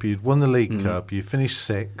Europe, you'd won the League Cup, you finished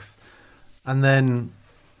 6th, and then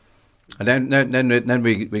we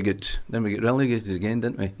get relegated again,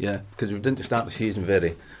 didn't we? Yeah, because we didn't start the season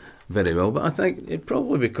very, very well. But I think it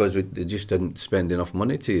probably because they just didn't spend enough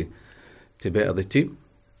money to better the team.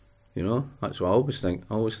 That's what I always think.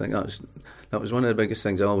 I always think that was one of the biggest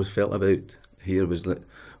things I always felt about here, was that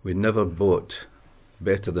we never bought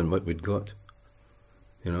better than what we'd got.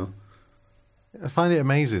 I find it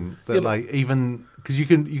amazing that even because you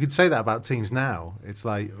could say that about teams now. It's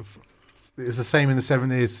like it was the same in the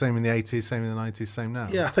 70s, same in the 80s, same in the 90s, same now.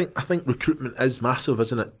 Yeah, I think recruitment is massive,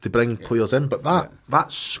 isn't it, to bring players in? But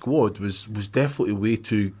that squad was definitely way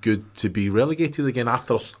too good to be relegated again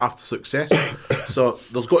after success. So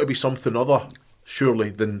there's got to be something other,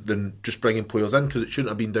 surely, than just bringing players in, because it shouldn't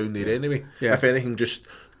have been down there anyway. Yeah. If anything, just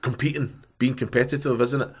competing, being competitive,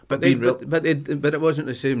 isn't it? But it wasn't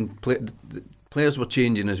the same. Players were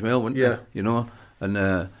changing as well, weren't they?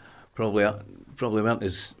 And probably weren't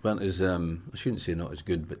as I shouldn't say not as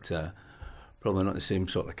good, but probably not the same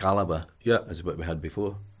sort of calibre as what we had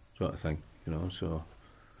before, sort of thing. So.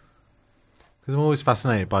 Because I'm always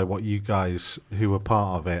fascinated by what you guys who were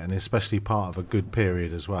part of it, and especially part of a good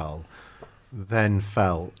period as well, then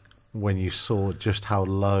felt when you saw just how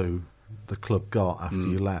low the club got after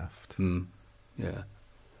you left. Yeah.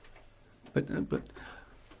 But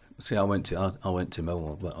see, I went to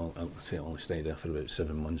Millwall, but I only stayed there for about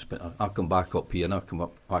 7 months. But I come back up here, and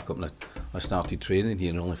and I started training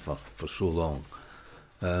here only for so long.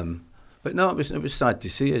 But no, it was sad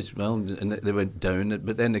to see as well, and they went down,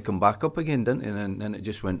 but then they come back up again, didn't they? And then it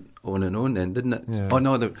just went on and on, then, didn't it? Yeah. Oh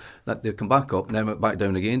no, they come back up, and then went back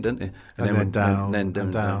down again, didn't they? And then went down, and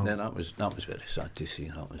then down. Then that was very sad to see.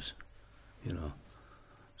 That was,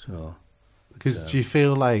 so. Because do you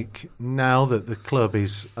feel like now that the club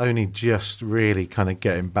is only just really kind of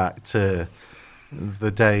getting back to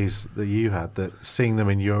the days that you had, that seeing them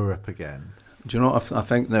in Europe again? Do you know what I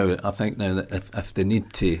think now? I think now that if they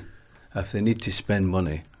need to spend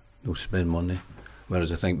money, they'll spend money.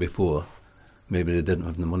 Whereas I think before, maybe they didn't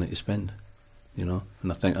have the money to spend. And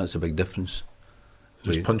I think that's a big difference.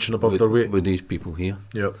 Just punching above their weight with these people here.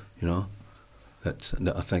 Yep. That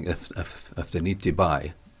I think if they need to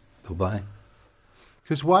buy, they'll buy.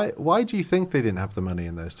 Because why do you think they didn't have the money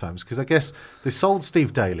in those times? Because I guess they sold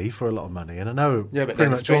Steve Daly for a lot of money, and I know pretty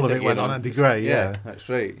much all of it went on Andy Gray. Yeah, that's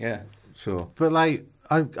right. Yeah. So, but I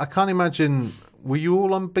can't imagine. Were you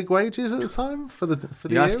all on big wages at the time for the?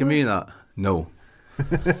 You asking me that? No.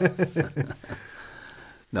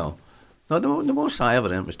 No. The most I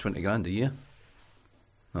ever earned was 20 grand a year.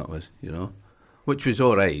 That was, which was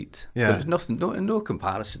all right. Yeah. But it was nothing. No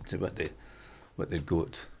comparison to what they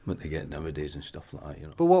get nowadays and stuff like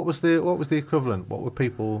that. But what was the equivalent? What were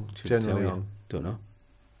people generally on? Don't know.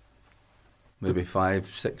 Maybe 5,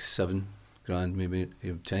 6, 7 grand, maybe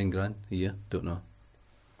 10 grand a year. Don't know.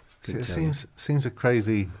 See, it seems a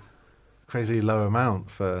crazy low amount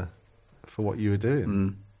for what you were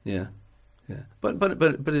doing. Yeah. But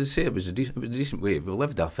as I say, it was a decent wage. We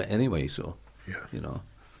lived off it anyway, so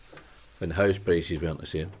and house prices weren't the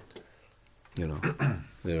same.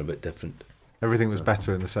 They're a bit different. Everything was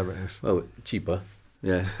better in the 70s. Well, cheaper,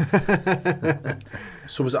 yeah.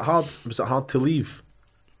 So was it hard to leave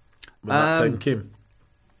when that time came?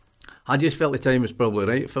 I just felt the time was probably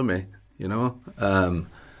right for me,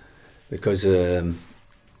 because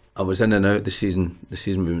I was in and out the season. The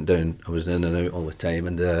season we went down, I was in and out all the time,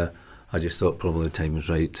 and I just thought probably the time was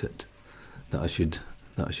right that I should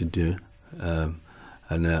do. And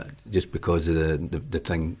just because of the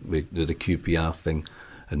thing, the QPR thing,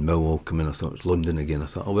 and Millwall come in, I thought it was London again. I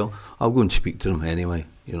thought, oh well, I'll go and speak to them anyway,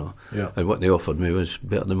 Yeah. And what they offered me was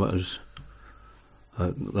better than what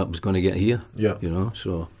that was going to get here. Yeah.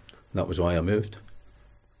 So that was why I moved.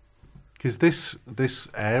 Because this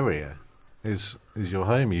area is your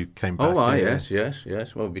home. You came back. Oh, yes.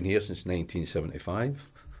 Well, I've been here since 1975,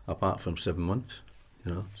 apart from 7 months.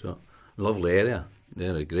 So lovely area.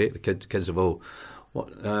 They're great. The kids have all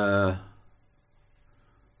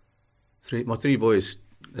My three boys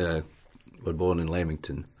were born in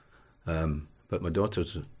Leamington, but my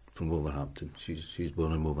daughter's from Wolverhampton. She's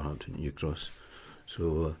born in Wolverhampton, New Cross.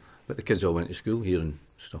 So, but the kids all went to school here and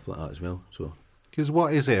stuff like that as well. So, because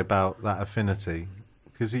what is it about that affinity?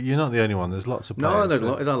 Because you're not the only one. There's lots of players. No, there's a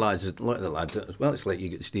lot of the lads. Well, it's like you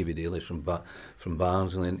get Stevie Daly from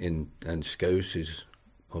Barnsley and Scouse is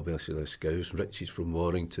obviously the Scouse. Richie's from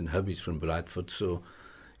Warrington. Hubby's from Bradford. So,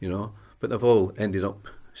 but they've all ended up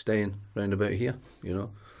staying round about here.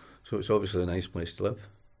 So it's obviously a nice place to live.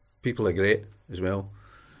 People are great as well.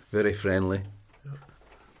 Very friendly. Yep.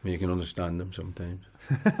 I mean, you can understand them sometimes.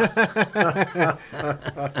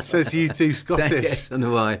 Says you two Scottish. Yes, I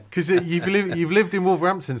know why. Because you've lived in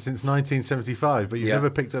Wolverhampton since 1975, but you've never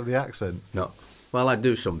picked up the accent. No. Well, I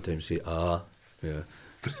do sometimes say yeah,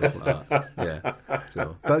 stuff like that. Yeah.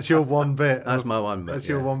 So that's your one bit. That's my one bit. That's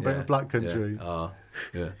your one bit of Black Country.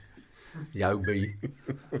 Yeah. Yowby.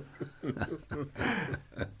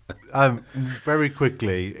 Very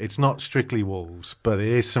quickly, it's not strictly Wolves, but it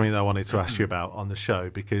is something that I wanted to ask you about on the show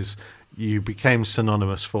because you became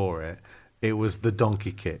synonymous for it. It was the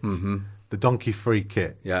donkey kit, the donkey free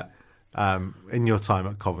kit. Yeah. In your time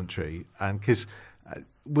at Coventry, and because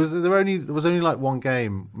there was only like one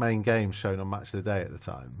main game shown on Match of the Day at the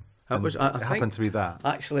time. It happened to be that.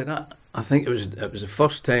 Actually, I think it was the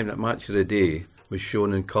first time that Match of the Day was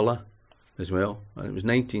shown in colour as well, and it was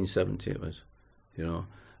 1970. It was,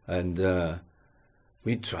 and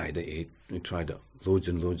we tried it. We tried it loads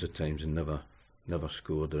and loads of times and never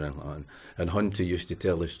scored or anything like that. And Hunter used to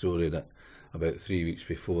tell the story that about 3 weeks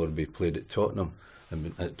before we played at Tottenham,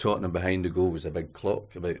 and at Tottenham behind the goal was a big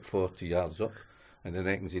clock about 40 yards up, and the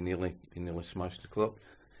reckons he nearly smashed the clock,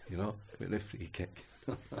 with the free kick.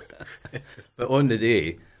 But on the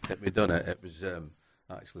day that we done it, it was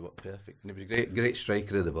actually perfect, and he was a great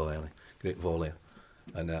striker of the ball, great volleyer,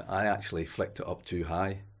 and I actually flicked it up too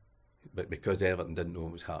high, but because Everton didn't know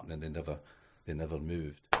what was happening, they never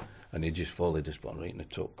moved, and he just volleyed this ball right in the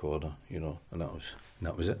top corner, and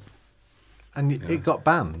that was it. And it got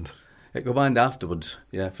banned. It got banned afterwards,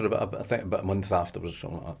 for about a month afterwards,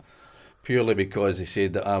 something like that. Purely because they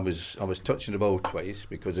said that I was touching the ball twice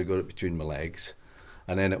because I got it between my legs,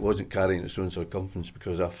 and then it wasn't carrying its own circumference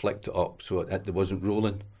because I flicked it up so it wasn't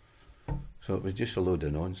rolling. So it was just a load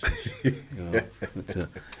of nonsense. It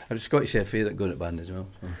was Scottish FA that got it banned as well.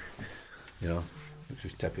 So, which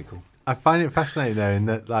was typical. I find it fascinating though, in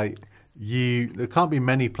that there can't be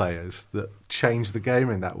many players that changed the game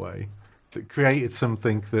in that way, that created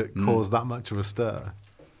something that caused that much of a stir.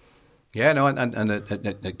 Yeah, no, and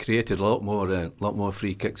it created a lot more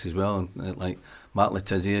free kicks as well. And, like Matt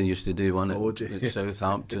Letizia used to do one at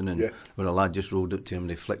Southampton, and when a lad just rolled up to him,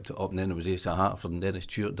 they flicked it up, and then it was Asa Hartford, and Dennis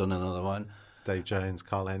Stewart done another one. Dave Jones,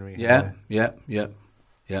 Carl Henry. Yeah.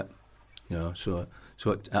 So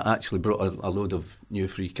it actually brought a load of new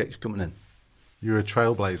free kicks coming in. You're a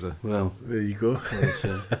trailblazer. Well, there you go.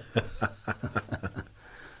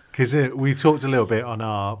 Because we talked a little bit on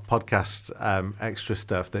our podcast extra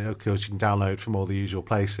stuff that, of course, you can download from all the usual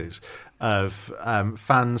places, of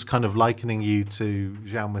fans kind of likening you to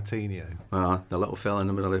Jean Martinho. The little fella in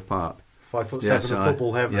the middle of the park. 5'7" of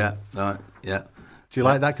football heaven. Yeah. Do you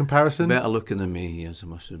like that comparison? Better looking than me, he is, I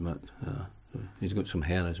must admit. He's got some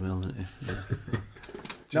hair as well, hasn't he?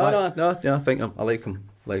 No, I think I like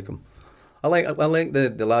him. I like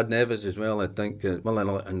the lad Neves as well. I think, and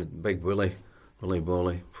the big Willie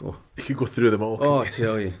Bolly. Oh. You could go through them all. Oh, I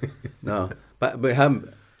tell you. No. But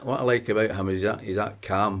him, what I like about him is that he's that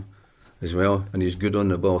calm as well, and he's good on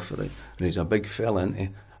the ball for it. And he's a big fella, isn't he?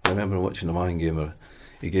 I remember watching a man game where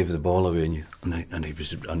he gave the ball away and he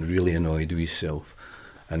was really annoyed with himself.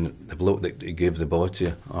 And the bloke that he gave the ball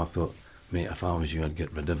to, I thought, mate, if I was you, I'd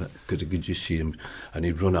get rid of it. Because I could just see him, and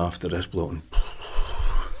he'd run after this bloke and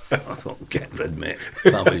I thought, get rid, mate.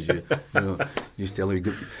 That was you. Just tell him,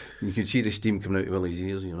 you could see the steam coming out of Willie's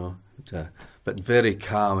ears, but very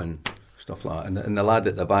calm and stuff like that. And the lad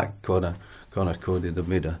at the back, Connor Cody, they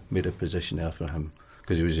made a position there for him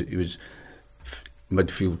because he was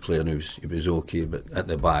midfield player. And he was okay, but at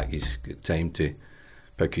the back he's got time to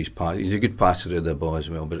pick his pass. He's a good passer of the ball as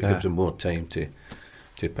well, but it gives him more time to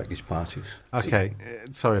pick his passes. Okay,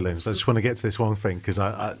 sorry, Limbs. I just want to get to this one thing because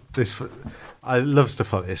I love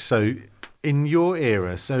stuff like this. So, in your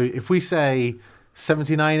era, so if we say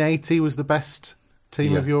 79-80 was the best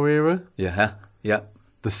team of your era, yeah,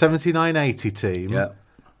 the 79-80 team,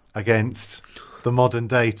 against the modern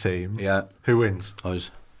day team, who wins?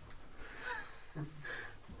 Us.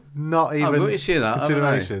 Not even. I'm going to say that.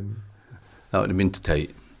 Consideration. That would have been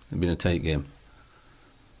tight. It'd been a tight game.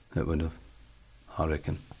 It would have. I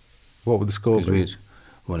reckon. What would the score be? Because we had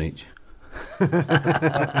one each.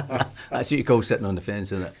 That's what you call sitting on the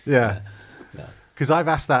fence, isn't it? Yeah. Because I've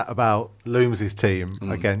asked that about Looms' team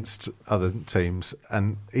against other teams,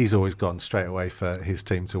 and he's always gone straight away for his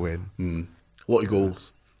team to win. A lot of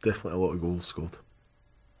goals. Definitely a lot of goals scored.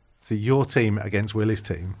 So your team against Willie's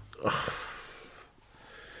team.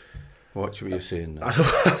 Watch what you're saying now. I know,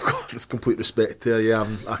 I've got this complete respect there. Yeah,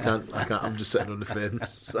 I can't. I'm just sitting on the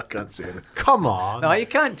fence. I can't say anything. Come on. No, you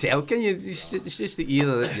can't tell, can you? It's just the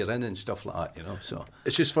era that you're in and stuff like that, you know. So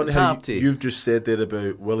It's just funny it's how hard to- you've just said there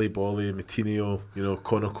about Willie Bolly, Matinho,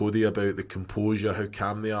 Conor Cody, about the composure, how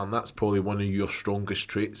calm they are, and that's probably one of your strongest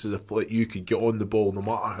traits. Is if like you could get on the ball no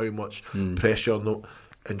matter how much pressure,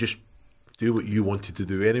 and just do what you wanted to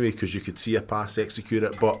do anyway, because you could see a pass, execute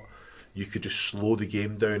it, but you could just slow the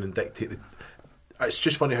game down and dictate the. It's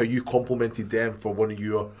just funny how you complimented them for one of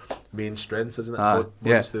your main strengths, isn't it?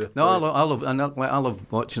 Yeah. No, I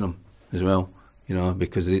love watching them as well.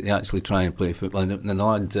 Because they actually try and play football. And the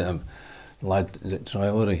lad, is it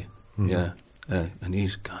Traore? Yeah, and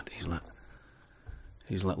he's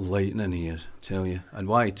like lightning. He is, tell you. And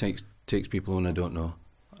why he takes people on, I don't know.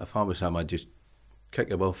 If I was him, I'd just kick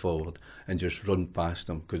the ball forward and just run past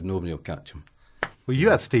him because nobody will catch him. Well, you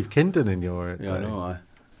had Steve Kindon in your Yeah, I know.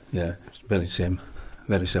 It's very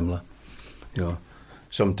similar.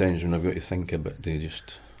 Sometimes when I've got to think about it, they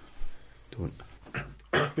just don't.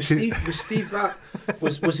 Was Steve that?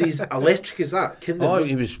 Was he as electric as that?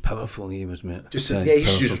 He was powerful. He was, mate. He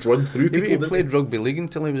used to just run through people. He played rugby league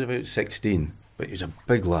until he was about 16, but he was a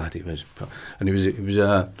big lad. He was, and he was.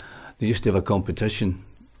 They used to have a competition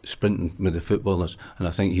sprinting with the footballers, and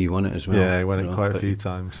I think he won it as well. Yeah, he won it quite a few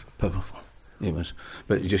times. Powerful, he was.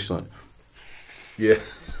 But just like, yeah.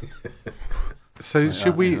 So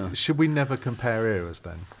should we never compare eras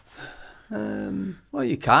then? Well,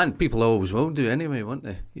 you can. People always will do anyway, won't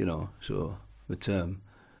they? So, but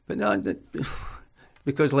no,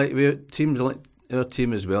 because like our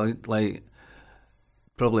team as well, like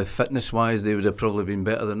probably fitness wise, they would have probably been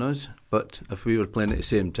better than us. But if we were playing at the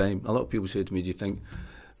same time, a lot of people say to me, "Do you think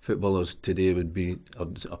footballers today would be, or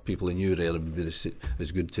people in your era would be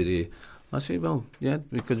as good today?" I say, well, yeah,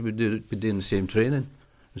 because we'd be doing the same training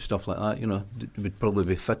and stuff like that. We'd probably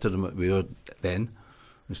be fitter than what we were then.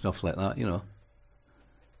 And stuff like that,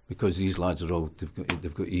 because these lads are all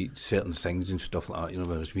they've got to eat certain things and stuff like that,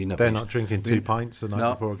 whereas we never. They're not drinking 2 pints the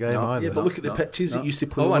night before a game either. Yeah, but look at the pitches that used to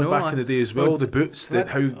play on back in the day as well. The boots,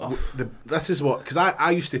 this is what, because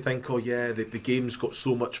I used to think, the game's got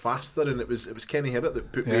so much faster, and it was Kenny Hibbert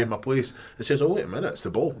that put me in my place and says, wait a minute, it's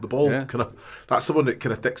the ball. The ball kind of, that's the one that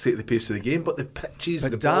kind of dictates the pace of the game. But the pitches,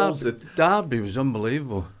 the balls, Derby was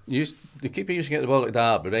unbelievable. The keeper used to get the ball at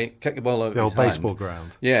Derby, right? Kick the ball out the old baseball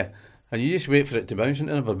ground. Yeah, and you just wait for it to bounce, and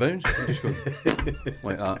it never bounce. You just go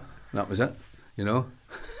like that. And that was it,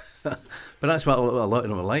 But that's what a lot of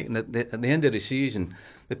them were like. And at the end of the season,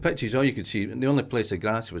 the pitches, all you could see, and the only place the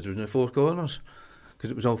grass was in the four corners,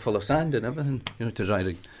 because it was all full of sand and everything, to dry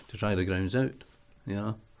the grounds out,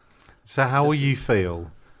 So how will you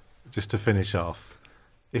feel, just to finish off,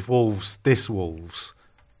 if Wolves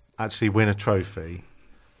actually win a trophy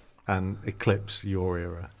and eclipse your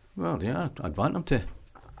era? Well, yeah, I'd want them to.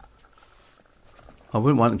 I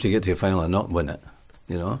wouldn't want them to get to a final and not win it,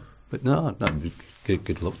 But no, that'd be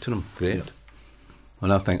good luck to them. Great. Yeah.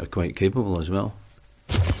 And I think they're quite capable as well.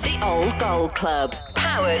 The Old Gold Club,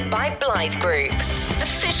 powered by Blythe Group,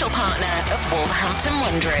 official partner of Wolverhampton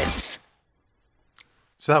Wanderers.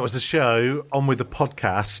 So that was the show. On with the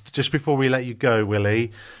podcast. Just before we let you go,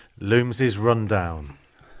 Willie, Looms' rundown.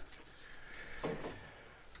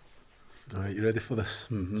 All right, you ready for this?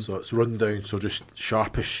 Mm-hmm. So it's rundown, so just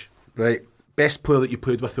sharpish. Right. Best player that you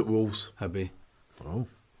played with at Wolves? Hibby. Oh.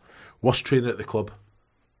 Worst trainer at the club?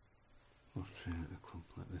 Worst trainer at the club,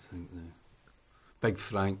 let me think now. Big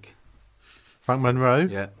Frank. Frank Monroe?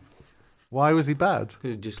 Yeah. Why was he bad? He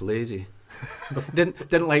was just lazy.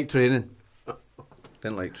 didn't like training.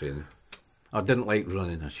 Didn't like training. Or didn't like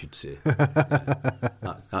running, I should say.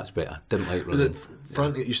 That's better. Didn't like running.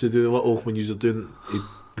 Frank used to do the little, when you were doing,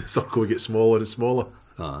 the circle would get smaller and smaller.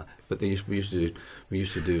 But we used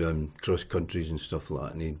to do cross countries and stuff like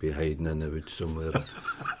that, and he'd be hiding in the woods somewhere,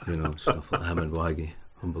 stuff like him and Waggy.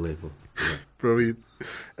 Unbelievable. Yeah. Brilliant.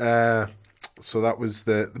 So that was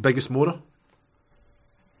the biggest moaner?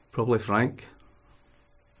 Probably Frank.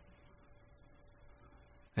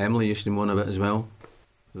 Emily used to moan a bit as well.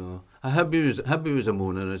 So Hibby was a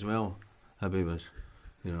moaner as well. Hibby was,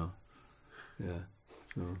 yeah.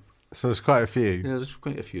 So there's quite a few. Yeah, there's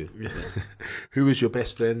quite a few. Yeah. Who was your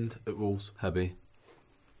best friend at Wolves? Hibby.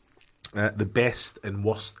 The best and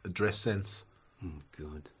worst dress sense? Oh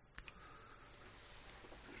God.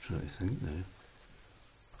 trying to think now.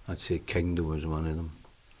 I'd say Kingdo was one of them.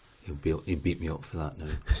 He'll beat me up for that now.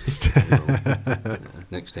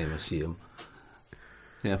 Next time I see him.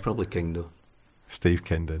 Yeah, probably Kingdo. Steve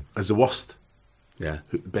Kindon. As the worst? Yeah.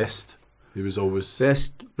 Best? He was always...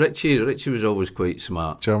 Best? Richie was always quite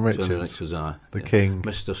smart. John Richards. The King.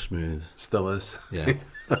 Mr. Smooth. Still is. Yeah.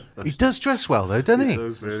 He does dress well though, doesn't he? He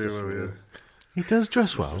does very well, yeah. He does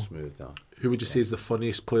dress well. Mr. Smooth, no. Who would you say is the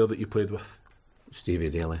funniest player that you played with? Stevie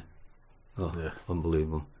Daly. Oh, Yeah.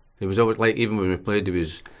 Unbelievable. He was always, like, even when we played, he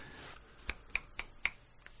was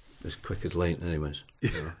as quick as lightning, he was.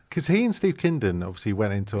 Because he and Steve Kindon obviously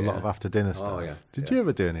went into a lot of after dinner stuff. Oh, yeah. Did you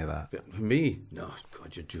ever do any of that? But me? No,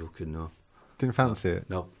 God, you're joking, no. Didn't fancy it?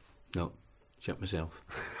 No. Shit myself.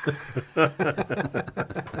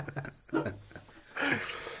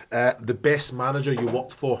 The best manager you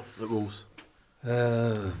worked for at Wolves?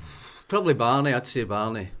 Probably Barney, I'd say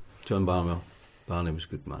Barney. John Barnwell. Barney was a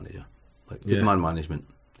good manager. Like, good man management,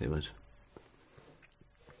 he was.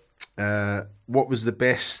 What was the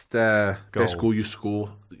best goal you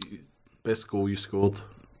scored? Best goal you scored?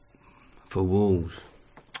 For Wolves.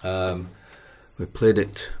 We played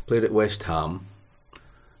at West Ham,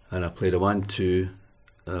 and I played a 1-2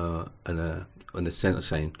 on the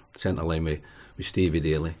centre line with Stevie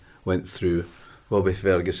Daly. Went through, Bobby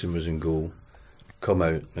Ferguson was in goal. Come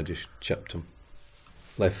out, I just chipped him.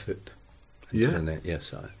 Left foot. Into the net. Yes,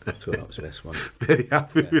 so that was the best one. Very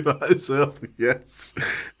happy with that as well, yes.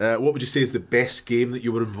 What would you say is the best game that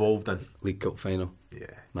you were involved in? League Cup final. Yeah.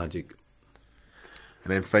 Magic.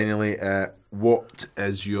 And then finally, what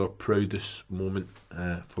is your proudest moment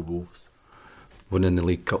for Wolves? Winning the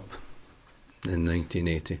League Cup in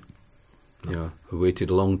 1980. You know, we waited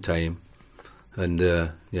a long time, and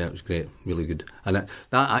it was great, really good. And that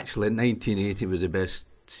actually, 1980 was the best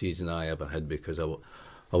season I ever had, because I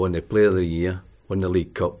won the Player of the Year, won the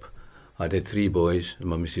League Cup. I had 3 boys, and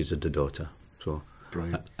my missus had a daughter. So,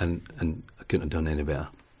 brilliant. And I couldn't have done any better.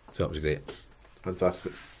 So that was great.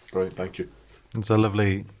 Fantastic, brilliant. Thank you. It's a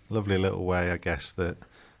lovely little way, I guess, that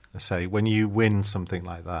I say when you win something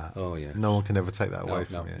like that. Oh yeah. No one can ever take that away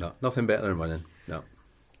from you. No, nothing better than winning. No,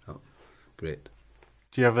 great.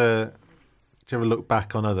 Do you ever look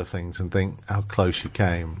back on other things and think how close you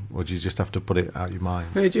came, or do you just have to put it out of your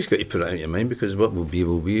mind? You just got to put it out of your mind, because what will be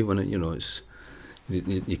when it, it's.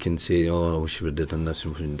 You can say, oh, I wish we would have done this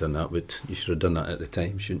and we should have done that, but you should have done that at the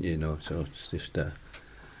time, shouldn't you? So it's just,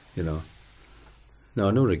 no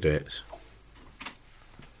regrets.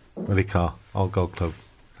 Willie Carr, Old Gold Club.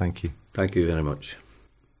 Thank you. Thank you very much.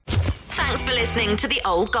 Thanks for listening to the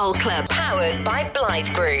Old Gold Club, powered by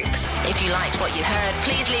Blythe Group. If you liked what you heard,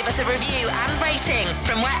 please leave us a review and rating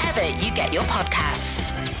from wherever you get your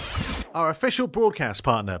podcasts. Our official broadcast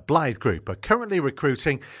partner, Blythe Group, are currently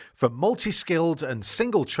recruiting for multi-skilled and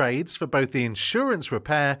single trades for both the insurance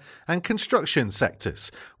repair and construction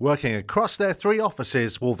sectors, working across their 3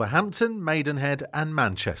 offices, Wolverhampton, Maidenhead and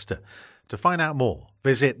Manchester. To find out more,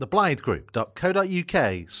 visit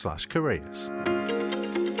theblythegroup.co.uk/careers.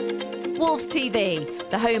 Wolves TV,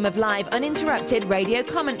 the home of live uninterrupted radio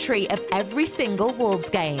commentary of every single Wolves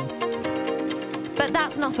game. But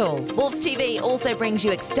that's not all. Wolves TV also brings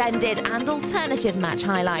you extended and alternative match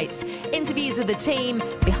highlights, interviews with the team,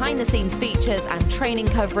 behind-the-scenes features and training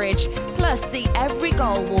coverage, plus see every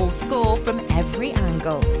goal Wolves score from every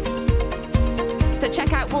angle. So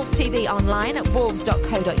check out Wolves TV online at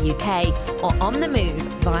wolves.co.uk or on the move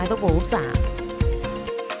via the Wolves app.